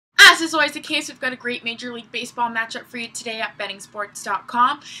As is always the case, we've got a great Major League Baseball matchup for you today at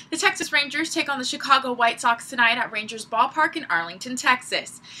bettingsports.com. The Texas Rangers take on the Chicago White Sox tonight at Rangers Ballpark in Arlington,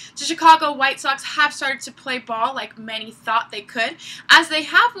 Texas. The Chicago White Sox have started to play ball like many thought they could, as they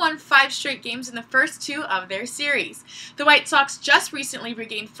have won 5 straight games in the first 2 of their series. The White Sox just recently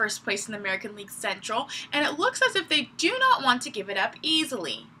regained first place in the American League Central, and it looks as if they do not want to give it up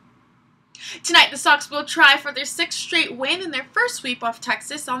easily. Tonight, the Sox will try for their 6th straight win in their first sweep off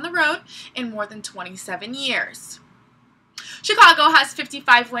Texas on the road in more than 27 years. Chicago has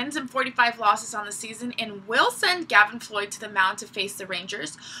 55 wins and 45 losses on the season and will send Gavin Floyd to the mound to face the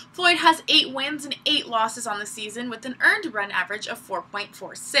Rangers. Floyd has 8 wins and 8 losses on the season with an earned run average of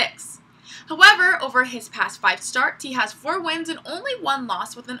 4.46. However, over his past 5 starts, he has 4 wins and only 1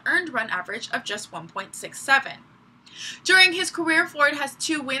 loss with an earned run average of just 1.67. During his career, Floyd has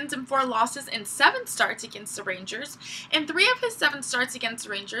 2 wins and 4 losses in 7 starts against the Rangers. In 3 of his 7 starts against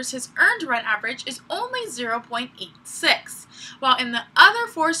the Rangers, his earned run average is only 0.86, while in the other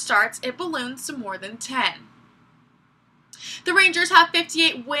 4 starts, it balloons to more than 10. The Rangers have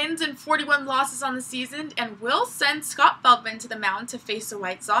 58 wins and 41 losses on the season and will send Scott Feldman to the mound to face the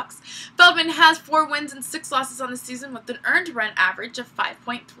White Sox. Feldman has 4 wins and 6 losses on the season with an earned run average of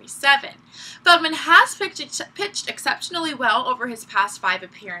 5.37. Feldman has pitched exceptionally well over his past 5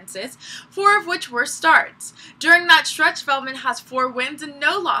 appearances, 4 of which were starts. During that stretch, Feldman has 4 wins and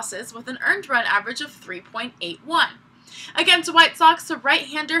no losses with an earned run average of 3.81. Against the White Sox, the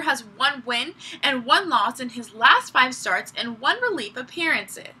right-hander has 1 win and 1 loss in his last 5 starts and 1 relief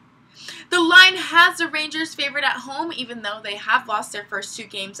appearance. The line has the Rangers favored at home, even though they have lost their first 2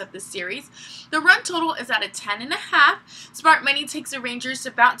 games of the series. The run total is at a 10.5. Smart Money takes the Rangers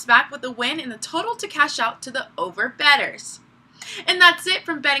to bounce back with a win and the total to cash out to the over bettors. And that's it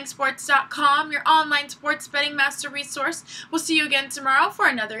from bettingsports.com, your online sports betting master resource. We'll see you again tomorrow for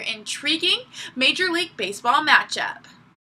another intriguing Major League Baseball matchup.